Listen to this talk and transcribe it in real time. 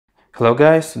Hello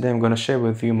guys, today I'm gonna share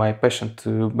with you my passion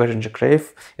to Behringer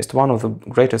Crave. It's one of the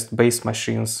greatest bass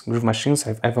machines, groove machines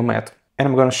I've ever met. And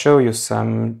I'm gonna show you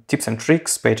some tips and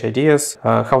tricks, page ideas,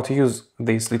 how to use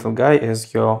this little guy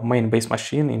as your main bass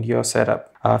machine in your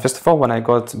setup. First of all, when I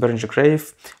got Behringer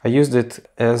Crave, I used it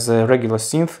as a regular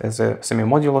synth, as a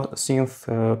semi-modular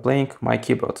synth playing my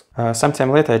keyboard.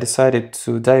 Sometime later I decided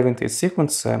to dive into its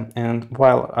sequencer, and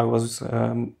while I was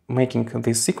making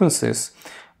these sequences,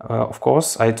 of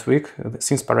course, I tweaked the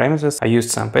synth parameters, I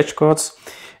used some patch codes,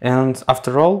 and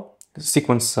after all,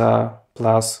 sequencer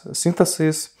plus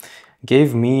synthesis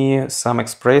gave me some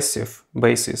expressive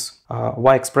basses.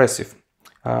 Why expressive?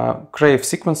 Crave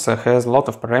sequencer has a lot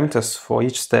of parameters for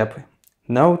each step.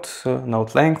 Note,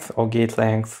 note length or gate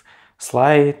length,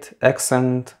 slide,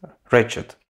 accent,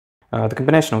 ratchet. The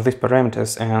combination of these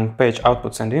parameters and page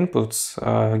outputs and inputs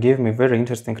gave me very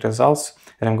interesting results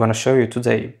that I'm going to show you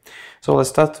today. So let's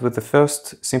start with the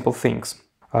first simple things.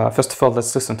 First of all,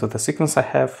 let's listen to the sequence I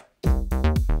have.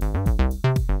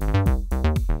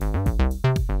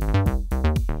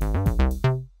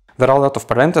 There are a lot of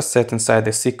parameters set inside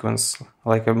the sequence,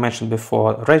 like I mentioned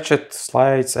before, ratchet,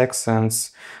 slides,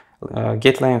 accents,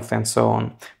 gate length and so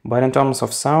on. But in terms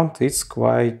of sound, it's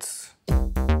quite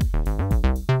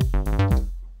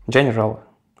general,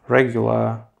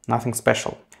 regular, nothing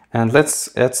special. And let's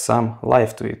add some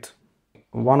life to it.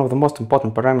 One of the most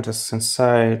important parameters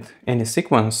inside any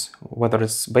sequence, whether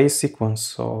it's bass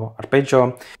sequence or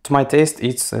arpeggio, to my taste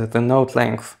it's the note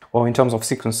length, or in terms of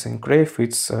sequencing Crave,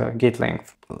 it's gate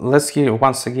length. Let's hear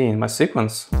once again my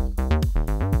sequence.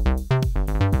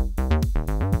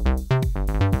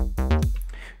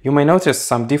 You may notice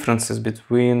some differences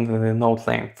between the note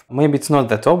length. Maybe it's not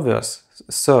that obvious,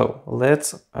 so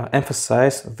let's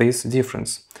emphasize this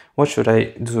difference. What should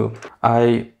I do?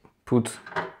 I put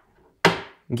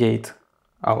gate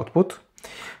output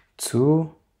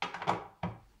to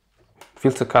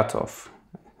filter cutoff.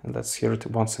 Let's hear it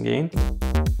once again.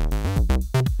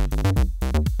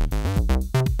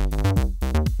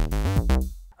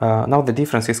 Now the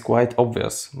difference is quite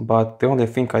obvious, but the only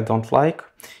thing I don't like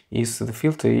is the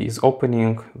filter is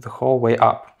opening the whole way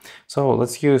up. So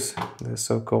let's use the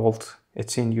so-called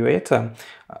attenuator,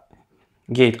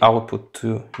 gate output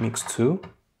to mix 2,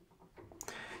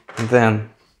 then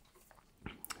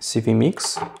CV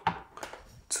mix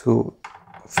to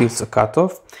filter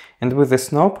cutoff, and with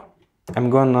this knob I'm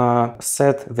gonna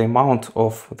set the amount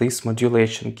of this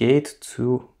modulation gate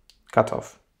to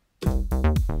cutoff.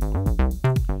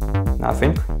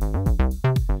 Nothing.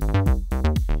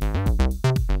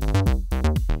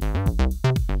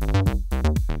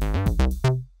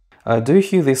 Do you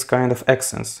hear this kind of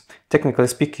accents? Technically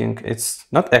speaking, it's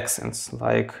not accents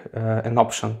like an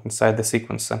option inside the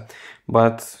sequencer,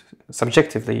 but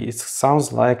subjectively it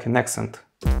sounds like an accent.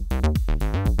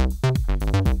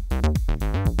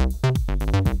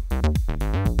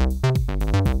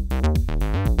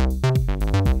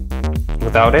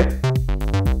 Without it,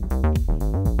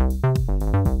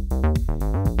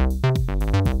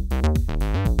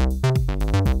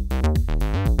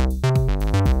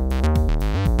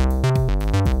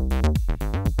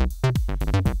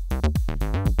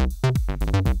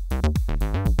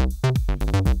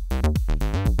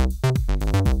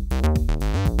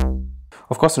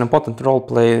 of course, an important role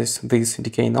plays this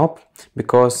decay knob,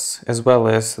 because as well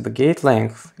as the gate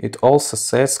length, it also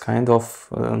sets kind of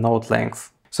note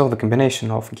length. So the combination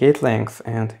of gate length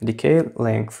and decay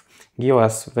length give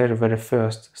us very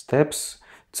first steps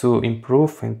to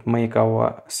improve and make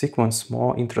our sequence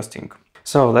more interesting.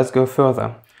 So let's go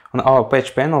further. On our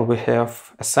patch panel we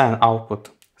have assign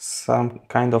output, some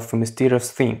kind of a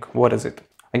mysterious thing. What is it?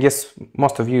 I guess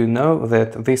most of you know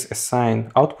that this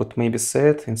assign output may be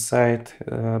set inside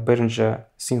Behringer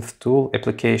Synth Tool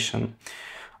application.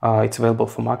 It's available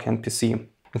for Mac and PC.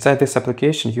 Inside this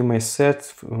application you may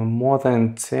set more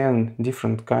than 10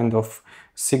 different kind of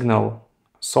signal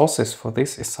sources for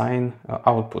this assign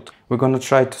output. We're gonna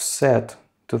try to set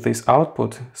to this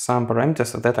output some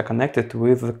parameters that are connected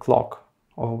with the clock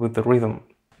or with the rhythm.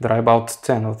 There are about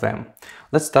 10 of them.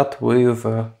 Let's start with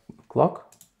clock.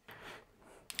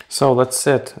 So let's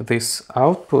set this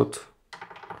output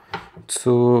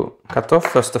to cutoff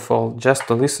first of all, just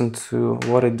to listen to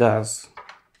what it does.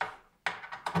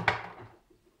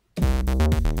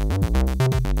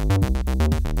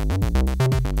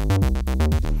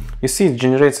 You see, it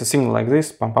generates a signal like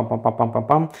this, pam pam pam pam pam pam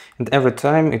pam, and every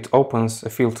time it opens a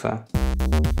filter.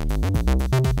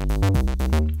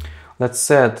 Let's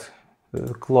set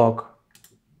the clock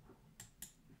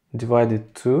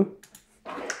divided 2.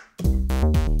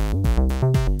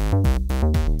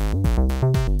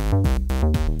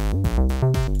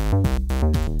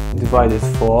 divided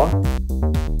 4.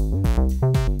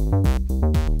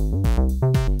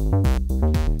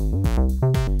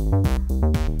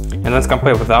 And let's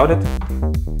compare without it.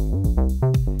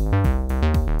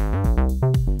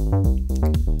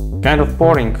 Kind of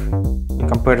boring in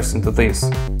comparison to this.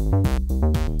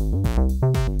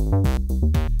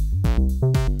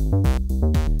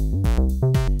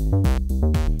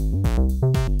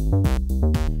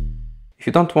 If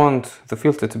you don't want the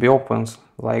filter to be opened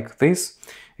like this,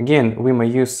 again, we may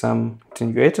use some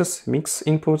attenuators, mix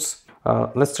inputs.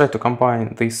 Let's try to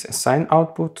combine this assign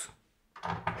output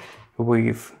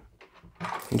with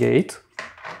gate,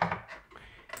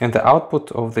 and the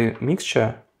output of the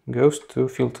mixture goes to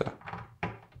filter.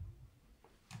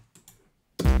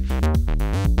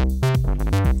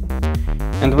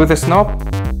 And with this knob,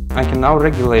 I can now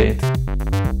regulate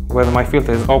whether my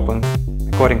filter is opened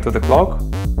according to the clock,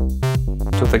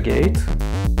 to the gate,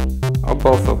 or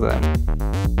both of them.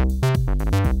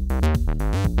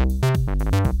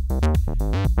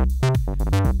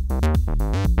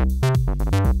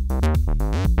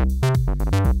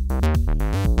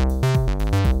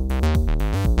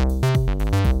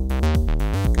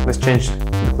 Let's change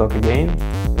the clock again,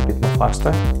 a bit more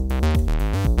faster.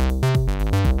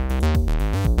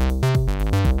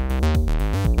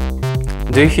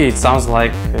 Do you hear it sounds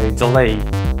like a delay?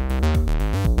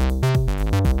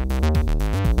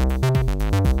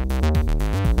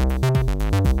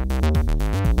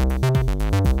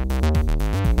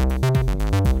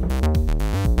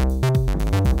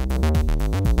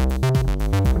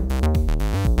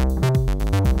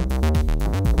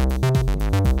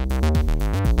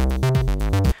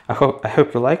 I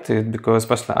hope you liked it, because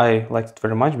personally I liked it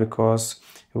very much, because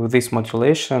with this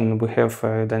modulation we have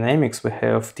dynamics, we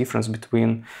have difference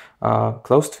between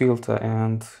closed filter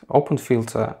and open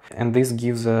filter, and this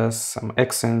gives us some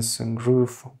accents and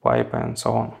groove, vibe and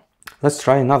so on. Let's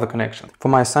try another connection. For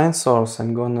my sine source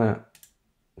I'm gonna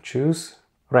choose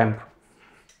ramp.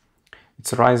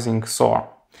 It's a rising saw.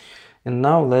 And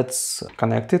now let's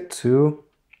connect it to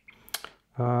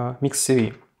Mix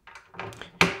CV.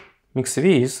 Mix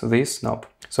CV is this knob.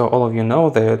 So all of you know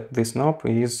that this knob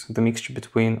is the mixture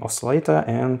between oscillator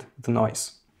and the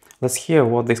noise. Let's hear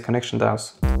what this connection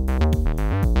does.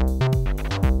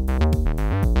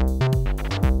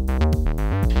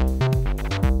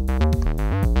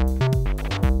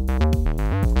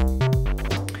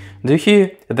 Do you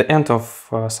hear at the end of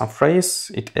some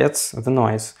phrase it adds the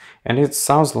noise, and it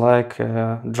sounds like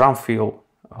a drum feel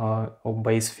or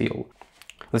bass feel.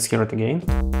 Let's hear it again.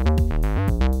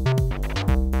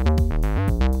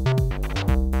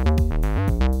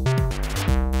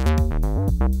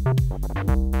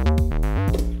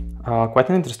 Quite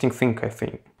an interesting thing, I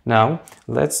think. Now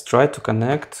let's try to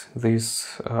connect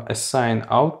this assign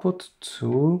output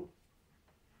to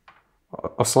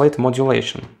oscillator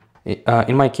modulation.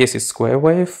 In my case it's square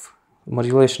wave,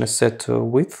 modulation is set to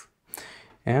width,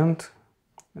 and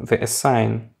the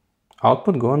assign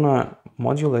output gonna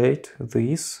modulate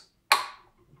this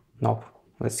knob.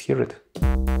 Let's hear it.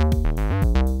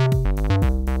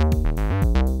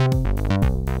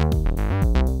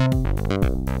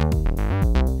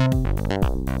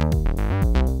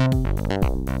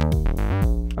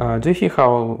 Do you hear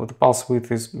how the pulse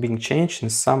width is being changed in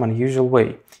some unusual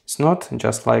way? It's not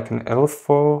just like an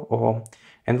LFO or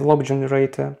envelope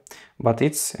generator, but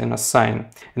it's an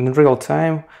assign. And in real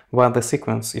time, while the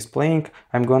sequence is playing,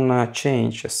 I'm gonna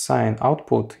change assign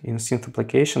output in synth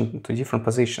application to different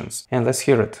positions. And let's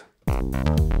hear it.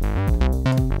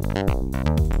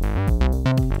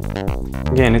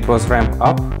 Again, it was ramp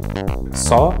up,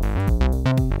 saw.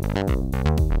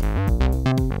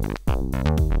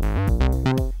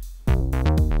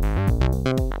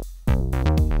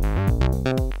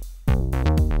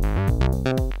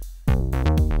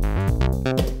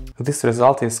 This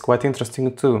result is quite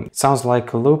interesting too. It sounds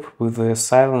like a loop with a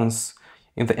silence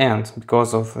in the end,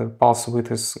 because of the pulse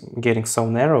width is getting so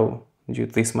narrow due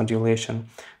to this modulation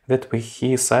that we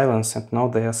hear silence and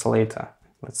not the oscillator.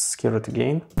 Let's hear it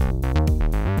again.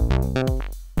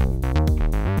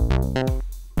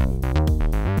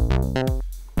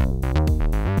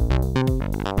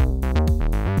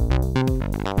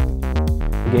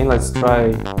 Again, let's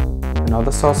try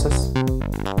another sources.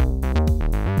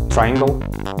 Triangle.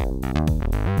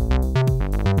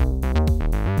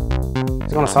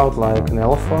 It's gonna sound like an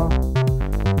alpha,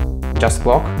 just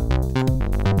clock.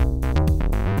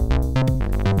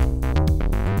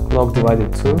 Clock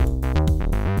divided 2.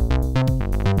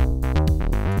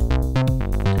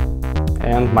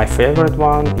 And my favorite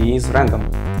one is random.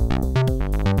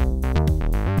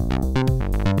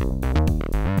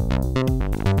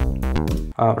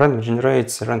 randomly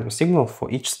generates a random signal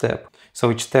for each step. So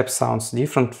each step sounds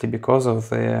differently because of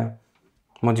the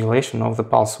modulation of the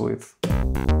pulse width.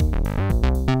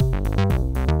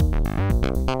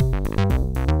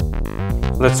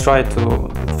 Let's try to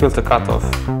filter cutoff.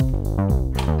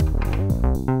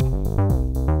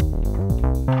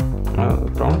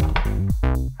 Wrong.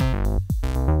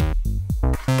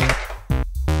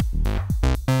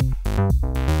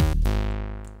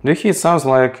 Do you hear it sounds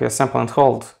like a sample and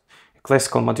hold, a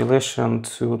classical modulation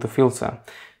to the filter.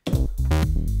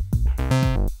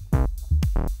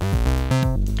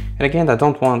 And again, I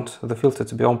don't want the filter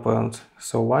to be opened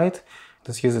so wide.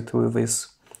 Let's use it with this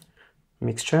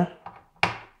mixture.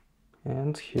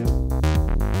 And here.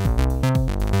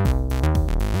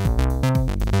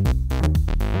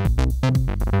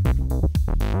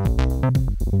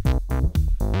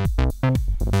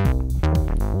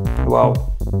 Wow.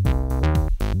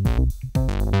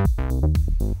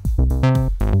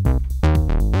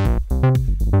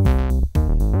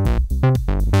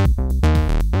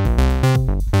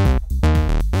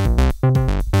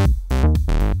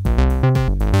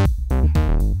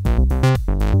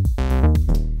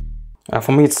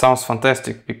 For me it sounds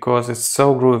fantastic because it's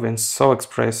so groovy and so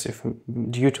expressive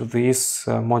due to these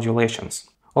modulations.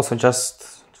 Also,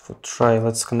 just for try,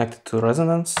 let's connect it to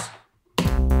resonance.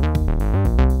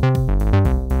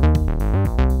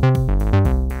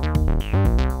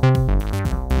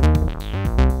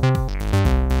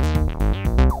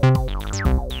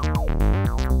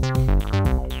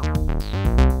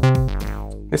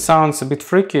 This sounds a bit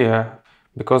freakier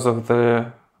because of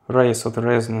the raise of the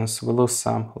resonance. We lose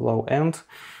some low end.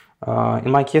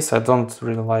 In my case, I don't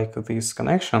really like this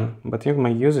connection, but you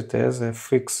may use it as a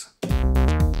fix.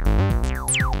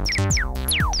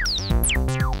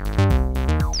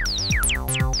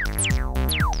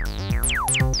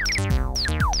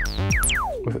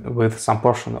 With some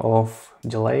portion of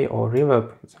delay or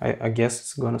reverb, I guess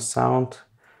it's gonna sound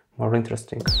more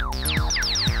interesting.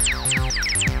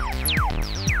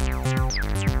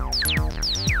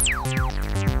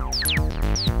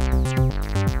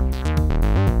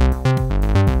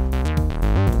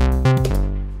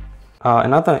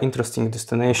 Another interesting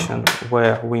destination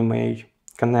where we may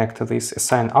connect this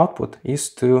assign output is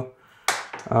to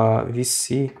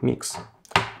VC mix,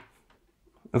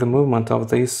 the movement of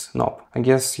this knob. I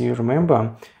guess you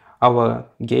remember our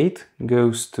gate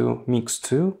goes to mix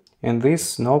 2, and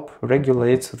this knob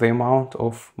regulates the amount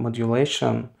of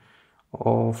modulation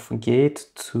of gate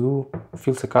to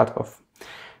filter cutoff.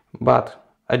 But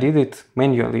I did it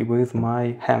manually with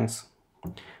my hands.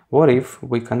 What if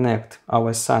we connect our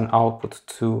assign output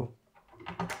to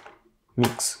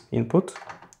mix input,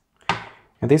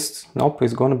 and this knob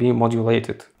is going to be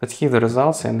modulated? Let's hear the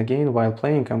results, and again, while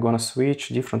playing, I'm going to switch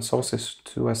different sources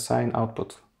to assign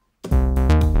output.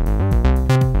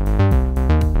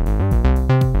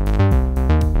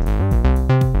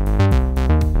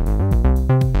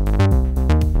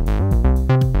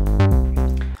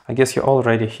 I guess you're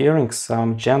already hearing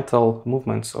some gentle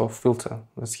movements of filter.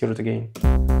 Let's hear it again.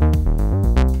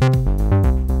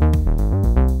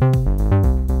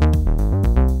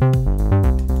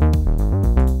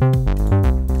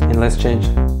 Let's change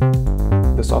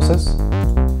the sources.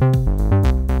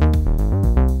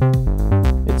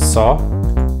 It's saw.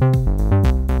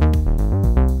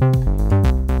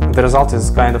 The result is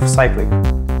kind of cyclic.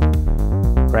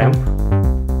 Ramp.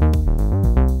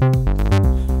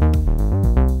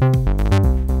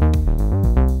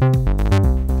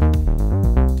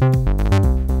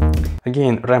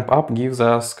 Again, ramp up gives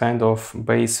us kind of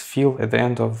bass feel at the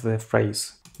end of the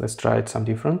phrase. Let's try it some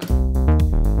different.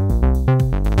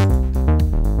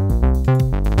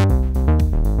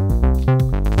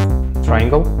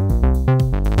 Triangle.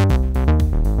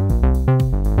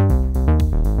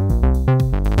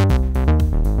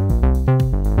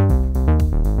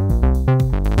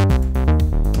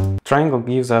 Triangle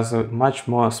gives us a much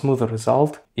more smoother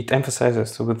result. It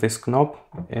emphasizes with this knob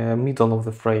middle of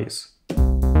the phrase.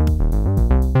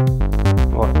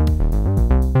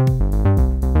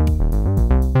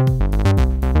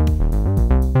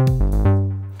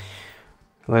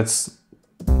 Let's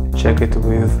check it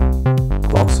with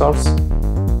clock source.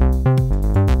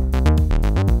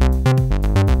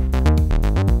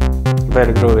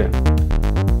 Very groovy.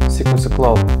 Sequence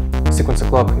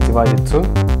clock divided 2.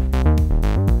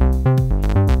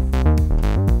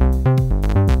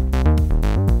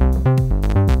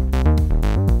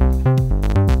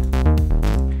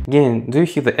 Again, do you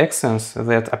hear the accents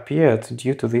that appeared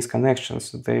due to these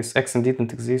connections? This accent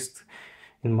didn't exist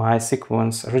in my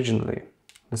sequence originally.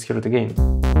 Let's hear it again.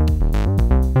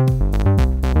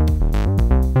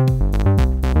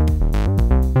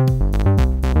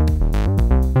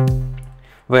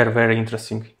 Very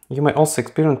interesting. You may also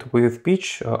experiment with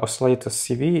pitch, oscillator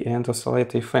CV and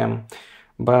oscillator FM,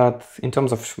 but in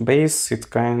terms of bass, it's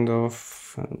kind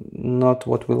of not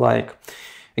what we like.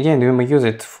 Again, you may use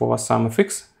it for some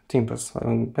FX timbres.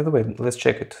 By the way, let's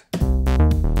check it.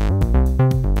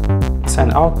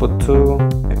 Assign output to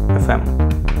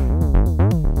FM.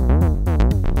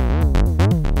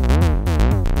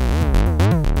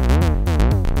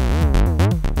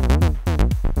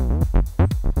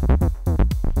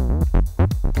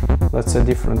 That's a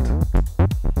different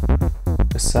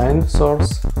assign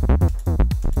source.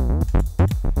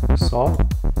 So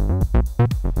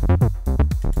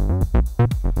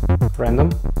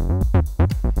random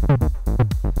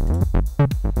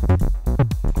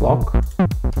clock.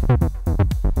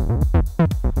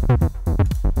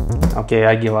 Okay,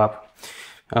 I give up.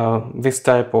 This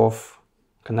type of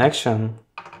connection,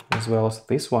 as well as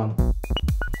this one.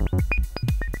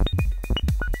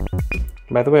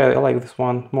 By the way, I like this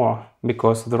one more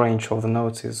because the range of the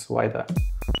notes is wider.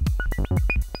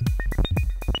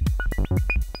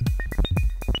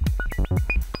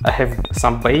 I have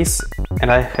some bass and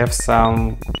I have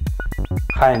some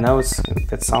high notes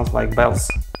that sounds like bells.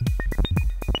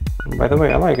 By the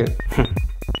way, I like it.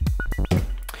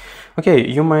 Okay,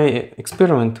 you may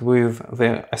experiment with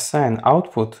the assign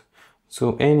output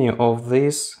to any of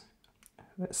these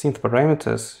synth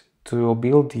parameters to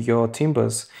build your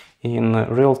timbres in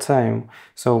real time.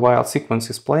 So while sequence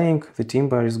is playing, the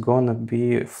timbre is gonna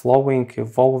be flowing,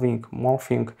 evolving,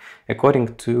 morphing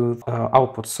according to the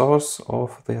output source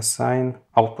of the assign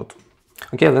output.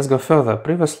 Okay, let's go further.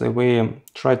 Previously we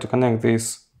tried to connect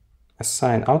this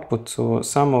assign output to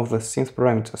some of the synth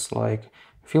parameters like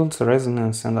fields,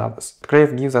 resonance and others.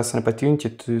 Crave gives us an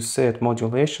opportunity to set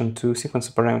modulation to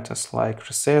sequence parameters like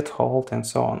reset, hold and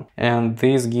so on. And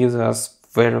this gives us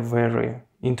very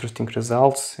interesting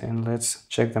results, and let's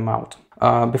check them out.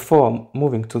 Before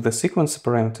moving to the sequence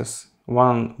parameters,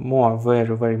 one more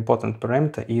very important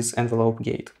parameter is envelope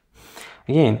gate.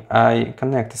 Again, I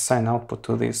connect assign output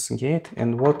to this gate,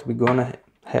 and what we're gonna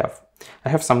have. I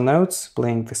have some notes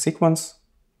playing the sequence,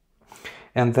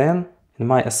 and then in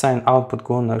my assign output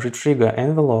gonna retrigger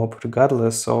envelope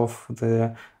regardless of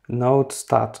the note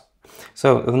start.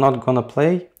 So they're not gonna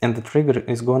play, and the trigger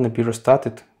is gonna be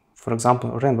restarted, for example,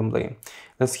 randomly.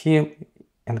 Let's hear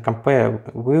and compare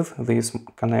with this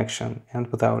connection and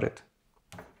without it.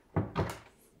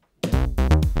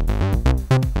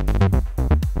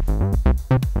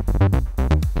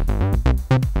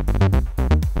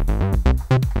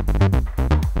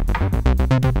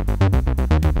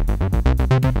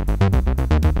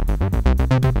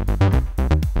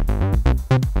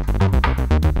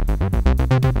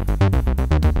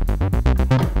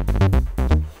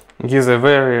 Gives a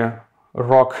very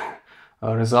rock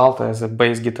result as a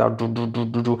bass guitar.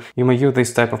 You may use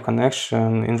this type of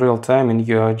connection in real time in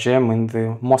your jam in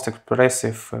the most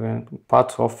expressive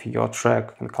part of your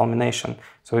track and culmination.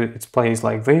 So it plays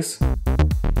like this,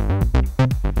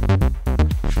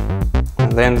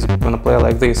 and then it's gonna play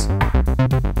like this.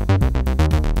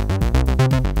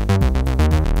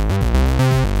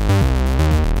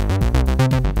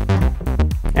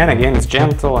 And again, it's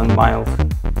gentle and mild.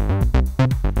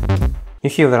 You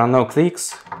hear there are no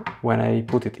clicks when I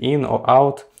put it in or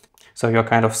out, so you're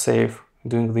kind of safe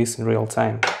doing this in real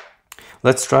time.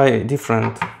 Let's try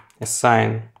different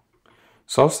assign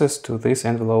sources to this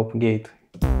envelope gate.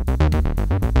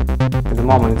 At the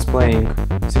moment it's playing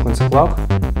sequence clock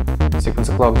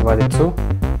divided 2.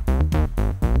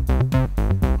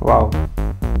 Wow.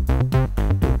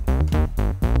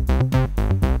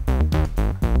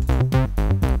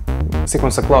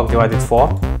 Sequence clock divided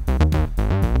 4.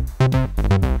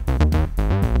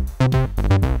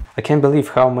 I can't believe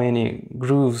how many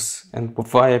grooves and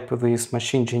vibe this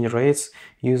machine generates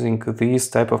using these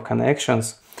type of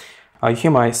connections. You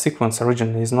hear my sequence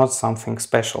originally is not something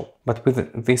special, but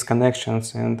with these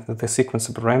connections and the sequence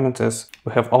parameters,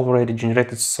 we have already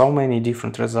generated so many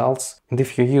different results. And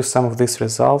if you use some of these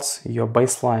results, your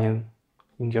bassline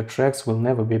in your tracks will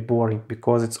never be boring,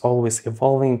 because it's always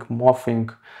evolving,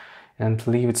 morphing, and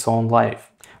live its own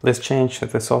life. Let's change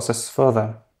the sources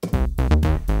further.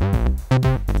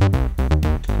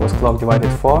 Was clock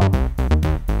divided 4,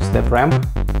 step ramp,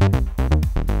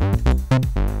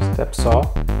 step saw,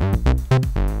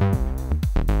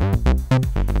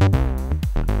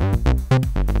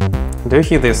 do you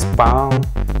hear this? Bam,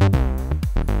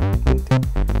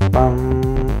 bam.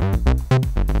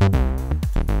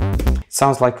 It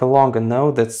sounds like a longer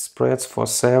note that spreads for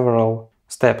several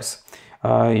steps.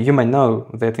 You may know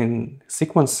that in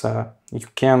sequencer you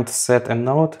can't set a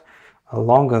note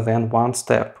longer than one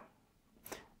step.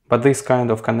 But this kind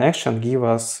of connection gives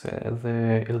us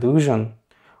the illusion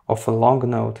of a long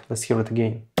note. Let's hear it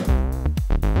again.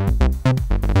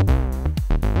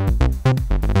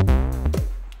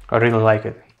 I really like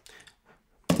it.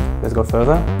 Let's go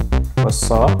further. For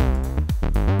saw,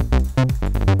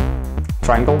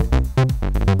 triangle,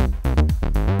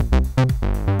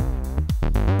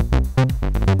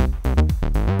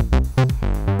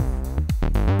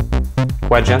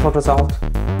 quite gentle result,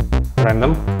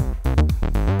 random,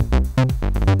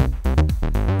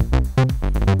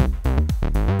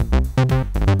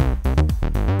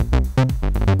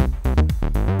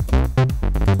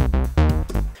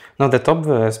 not that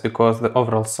obvious because the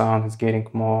overall sound is getting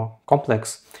more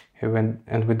complex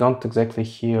and we don't exactly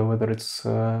hear whether it's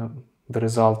the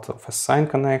result of a sine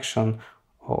connection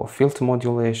or filter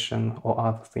modulation or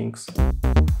other things.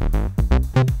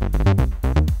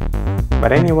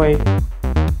 But anyway,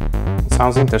 it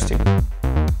sounds interesting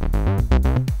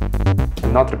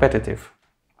and not repetitive.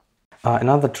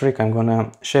 Another trick I'm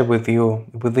gonna share with you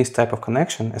with this type of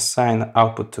connection, assign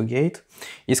output to gate,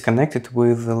 is connected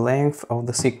with the length of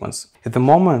the sequence. At the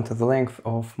moment, the length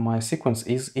of my sequence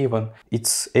is even.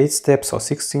 It's 8 steps or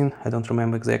 16, I don't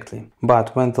remember exactly.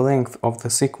 But when the length of the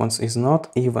sequence is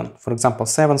not even, for example,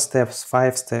 7 steps,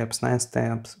 5 steps, 9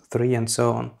 steps, 3 and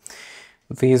so on,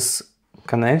 this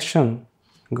connection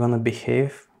gonna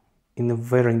behave in a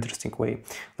very interesting way.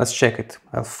 Let's check it.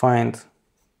 I'll find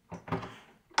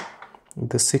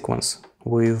the sequence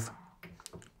with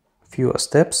fewer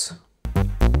steps.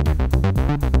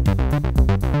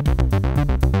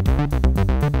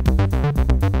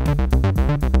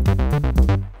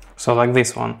 So like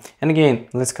this one. And again,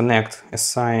 let's connect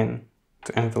assign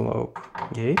to envelope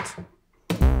gate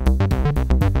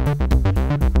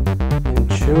and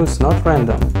choose not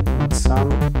random, but some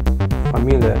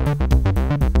familiar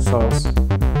source.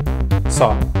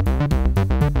 So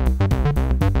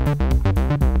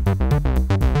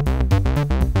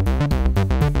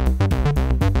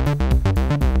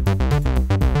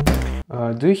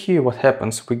do you hear what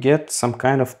happens? We get some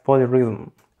kind of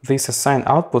polyrhythm. This assign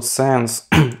output sends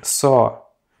saw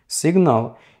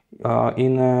signal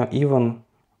in even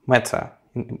matter,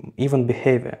 in even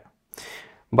behavior.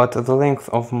 But the length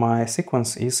of my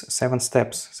sequence is 7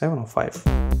 steps, 7 or 5?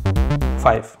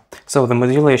 5. So the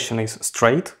modulation is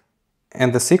straight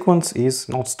and the sequence is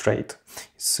not straight.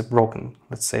 It's broken,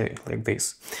 let's say like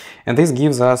this. And this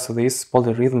gives us these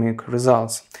polyrhythmic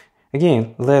results.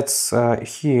 Again, let's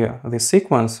hear the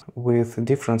sequence with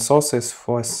different sources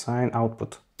for assign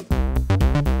output.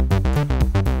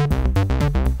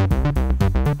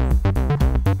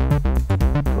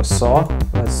 For saw,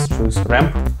 let's choose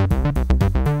ramp.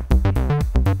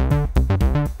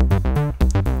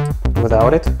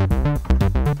 Without it.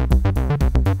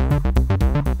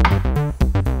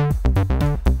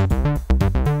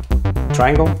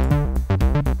 Triangle.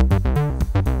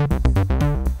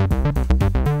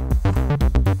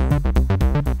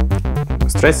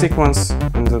 Straight sequence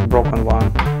and the broken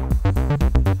one.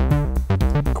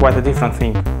 Quite a different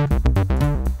thing.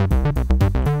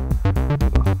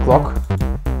 Clock.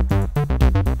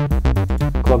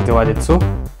 Clock divided 2.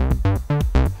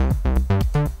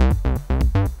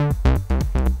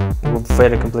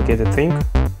 Very complicated thing,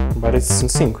 but it's in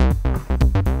sync.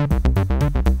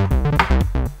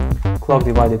 Clock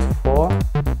divided 4.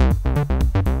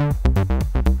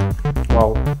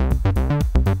 Wow.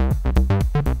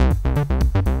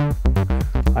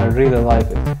 I really like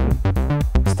it.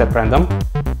 Step random.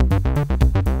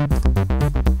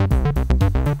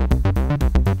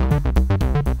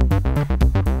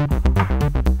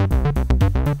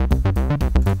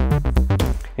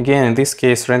 Again, in this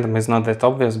case, random is not that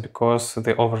obvious because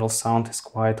the overall sound is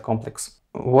quite complex.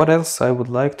 What else I would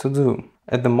like to do?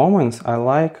 At the moment, I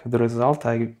like the result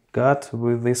I got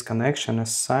with this connection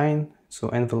assign to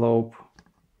envelope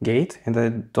gate, and I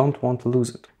don't want to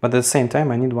lose it. But at the same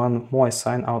time, I need one more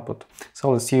assign output. So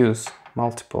let's use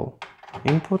multiple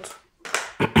input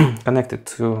connected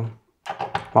to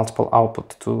multiple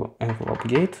output to envelope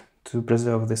gate to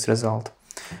preserve this result.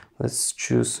 Let's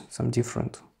choose some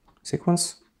different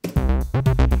sequence.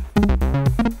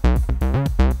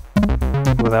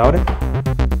 Without it.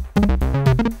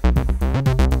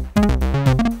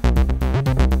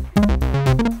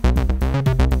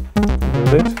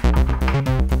 With it.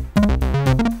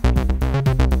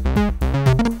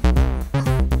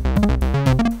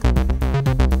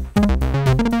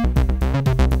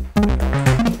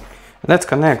 Let's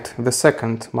connect the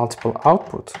second multiple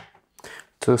output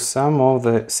to some of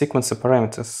the sequencer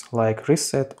parameters like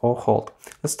reset or hold.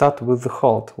 Let's start with the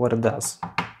hold, what it does.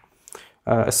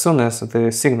 As soon as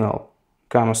the signal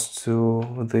comes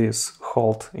to this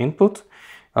hold input,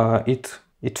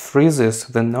 it freezes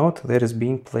the note that is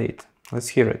being played. Let's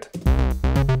hear it.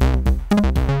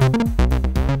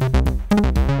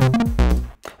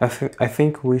 I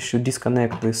think we should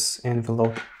disconnect this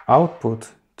envelope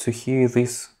output to hear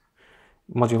this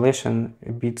modulation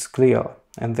a bit clear,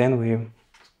 and then we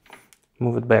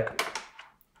move it back.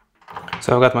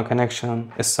 So I got my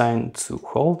connection assigned to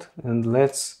hold, and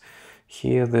let's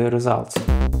hear the results.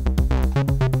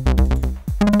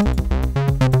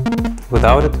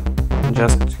 Without it,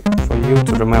 just for you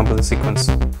to remember the sequence.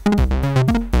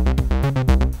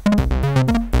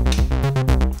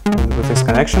 And with this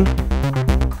connection,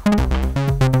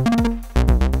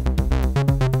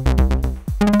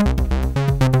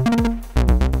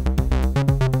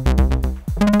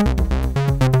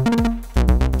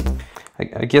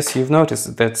 I guess you've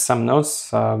noticed that some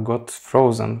notes got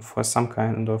frozen for some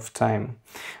kind of time.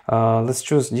 Let's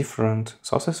choose different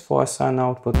sources for assign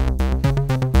output.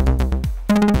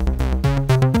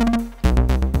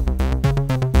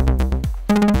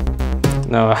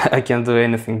 No, I can't do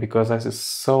anything because I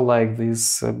so like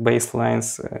these bass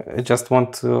lines. I just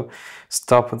want to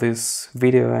stop this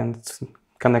video and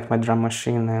connect my drum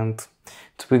machine and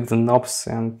tweak the knobs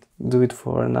and do it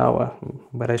for an hour.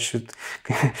 But I should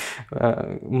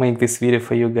make this video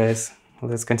for you guys.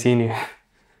 Let's continue.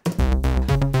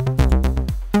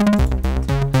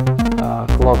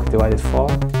 Clock divided 4.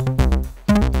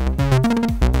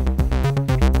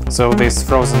 So these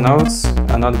frozen notes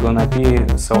are not gonna appear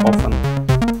so often.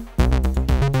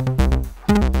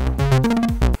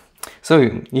 So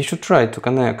you should try to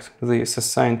connect this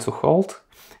assign to hold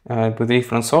with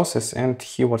different sources and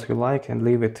hear what you like and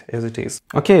leave it as it is.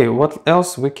 Okay, what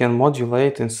else we can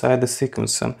modulate inside the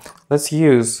sequencer? Let's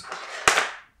use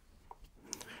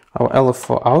our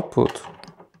LF4 output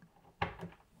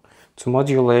to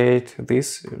modulate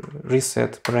this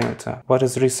reset parameter. What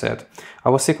is reset?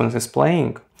 Our sequence is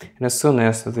playing, and as soon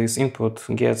as this input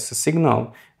gets a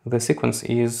signal, the sequence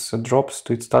drops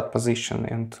to its start position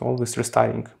and always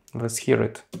restarting. Let's hear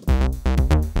it.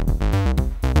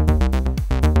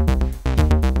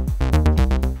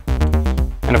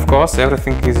 And of course,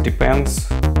 everything depends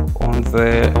on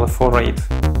the LF4 rate.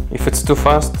 If it's too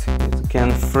fast, it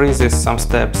can freeze some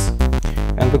steps.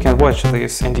 And we can watch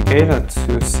this indicator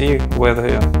to see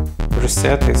whether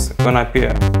reset is gonna appear.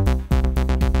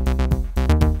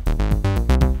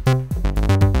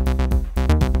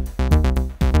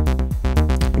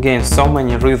 Again, so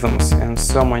many rhythms and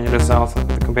so many results of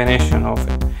the combination of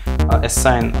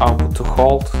assign output to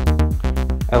hold,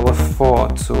 LF4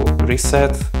 to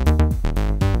reset.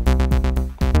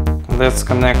 Let's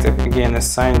connect it again,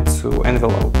 assign to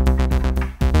envelope.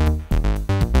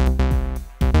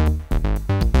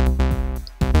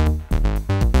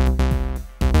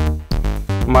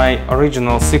 My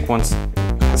original sequence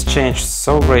has changed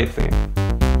so greatly.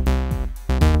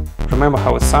 Remember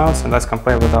how it sounds, and let's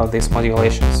compare without these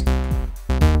modulations.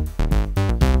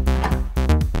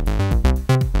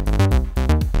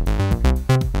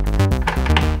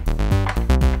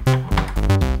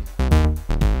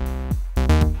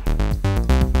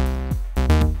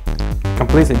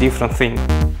 Completely different thing.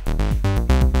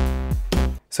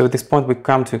 So at this point we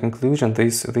come to a conclusion.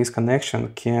 This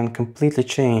connection can completely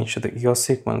change your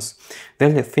sequence. The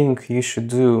only thing you should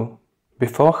do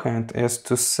beforehand is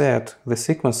to set the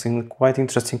sequence in a quite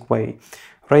interesting way.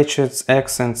 Ratchets,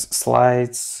 accents,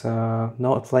 slides,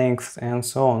 note length, and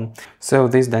so on. So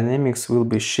these dynamics will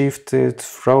be shifted,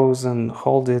 frozen,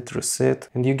 hold it, reset,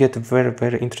 and you get a very,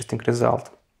 very interesting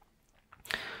result.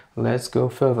 Let's go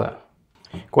further.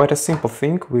 Quite a simple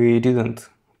thing we didn't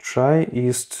try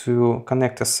is to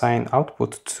connect assign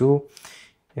output to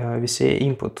VCA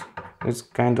input. It's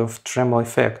kind of tremolo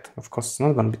effect. Of course, it's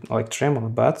not going to be like tremolo,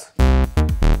 but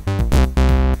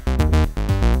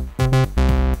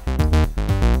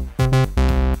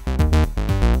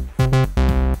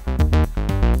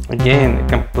again, a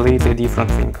completely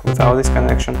different thing without this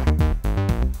connection.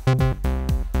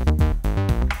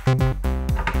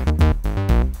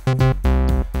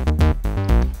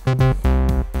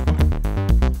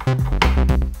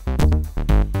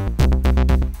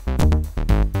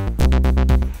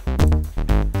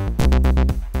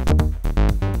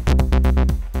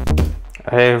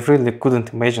 I really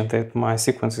couldn't imagine that my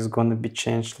sequence is gonna be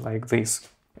changed like this.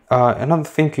 Another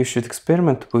thing you should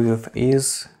experiment with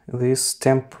is this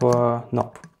tempo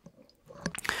knob.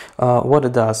 What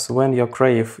it does, when your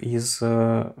Crave is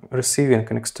receiving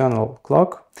an external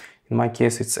clock, in my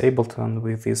case it's Ableton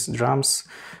with these drums,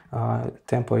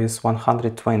 tempo is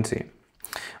 120.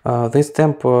 This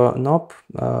tempo knob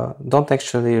don't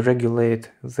actually regulate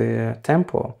the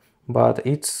tempo, but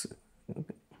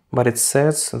it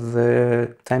sets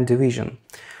the time division.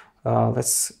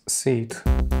 Let's see it.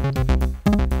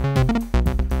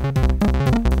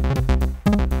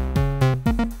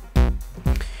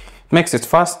 It makes it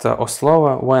faster or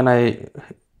slower. When I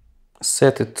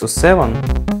set it to 7,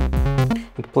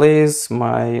 it plays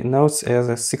my notes as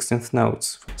a 16th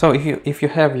notes. So if you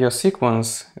have your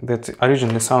sequence that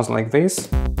originally sounds like this,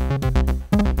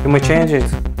 you may change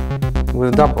it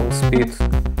with double speed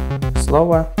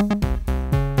slower.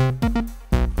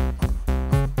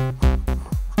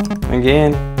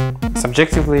 Again,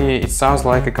 subjectively it sounds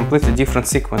like a completely different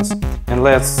sequence. And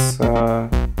let's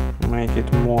make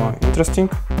it more interesting.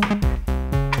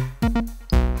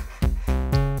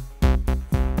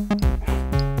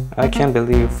 I can't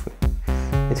believe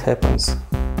it happens.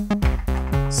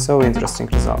 So interesting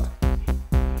result.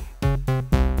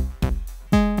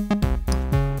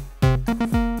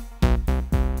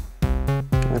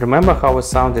 Remember how it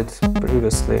sounded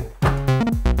previously?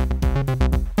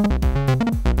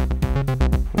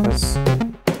 Let's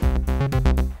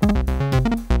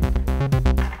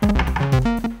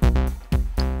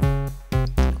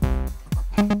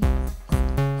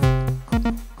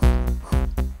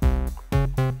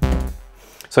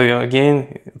So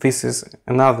again, this is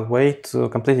another way to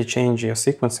completely change your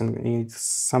sequence and it's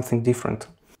something different.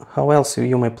 How else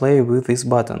you may play with this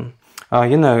button?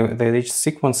 You know that each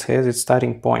sequence has its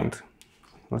starting point.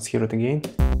 Let's hear it again.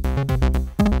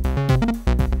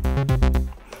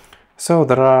 So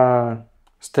there are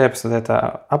steps that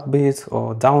are upbeat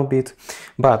or downbeat,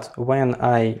 but when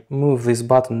I move this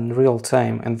button in real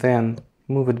time and then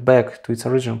move it back to its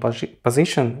original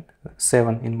position,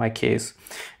 7 in my case,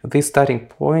 this starting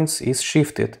point is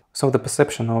shifted. So the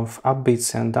perception of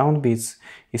upbeats and downbeats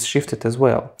is shifted as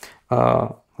well.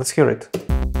 Let's hear it.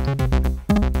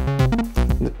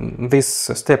 This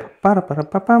step,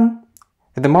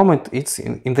 at the moment it's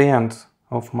in the end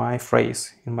of my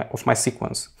phrase, of my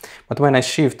sequence. But when I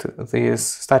shift this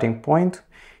starting point,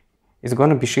 it's going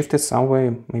to be shifted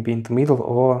somewhere maybe in the middle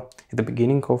or at the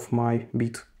beginning of my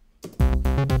beat.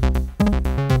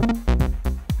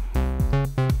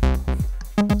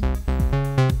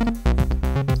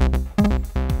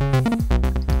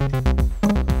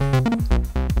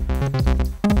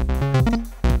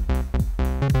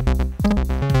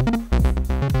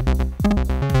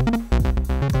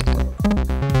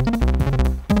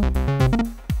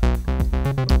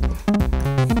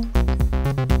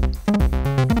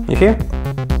 You hear?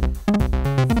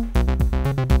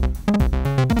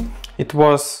 It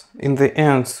was in the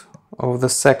end of the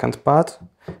second part,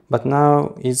 but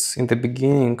now it's in the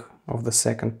beginning of the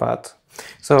second part.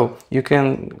 So you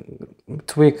can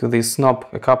tweak this knob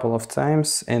a couple of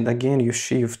times and again you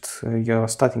shift your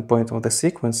starting point of the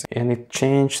sequence and it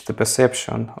changed the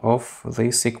perception of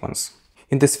the sequence.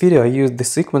 In this video I used the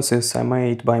sequences I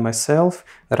made by myself.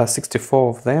 There are 64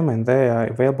 of them and they are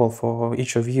available for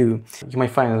each of you. You may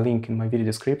find a link in my video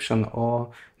description or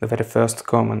the very first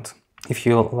comment. If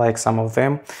you like some of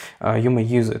them, you may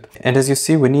use it. And as you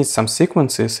see, we need some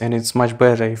sequences and it's much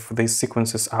better if these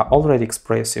sequences are already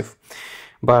expressive.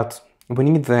 But we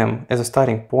need them as a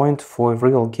starting point for a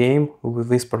real game with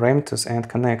these parameters and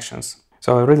connections.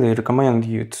 So I really recommend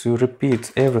you to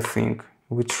repeat everything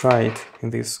we tried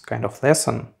in this kind of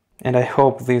lesson, and I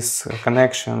hope these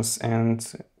connections and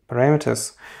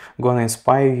parameters gonna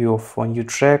inspire you for new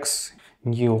tracks,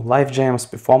 new live jams,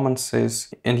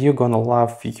 performances, and you're gonna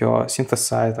love your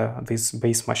synthesizer, this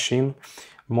bass machine,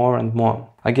 more and more.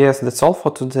 I guess that's all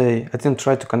for today. I didn't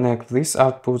try to connect these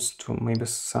outputs to maybe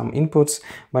some inputs,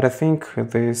 but I think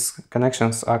these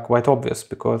connections are quite obvious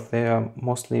because they are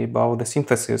mostly about the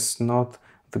synthesis, not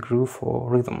the groove or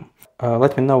rhythm.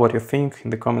 Let me know what you think in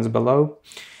the comments below,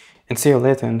 and see you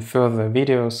later in further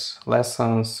videos,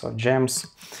 lessons or jams,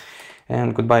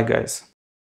 and goodbye guys.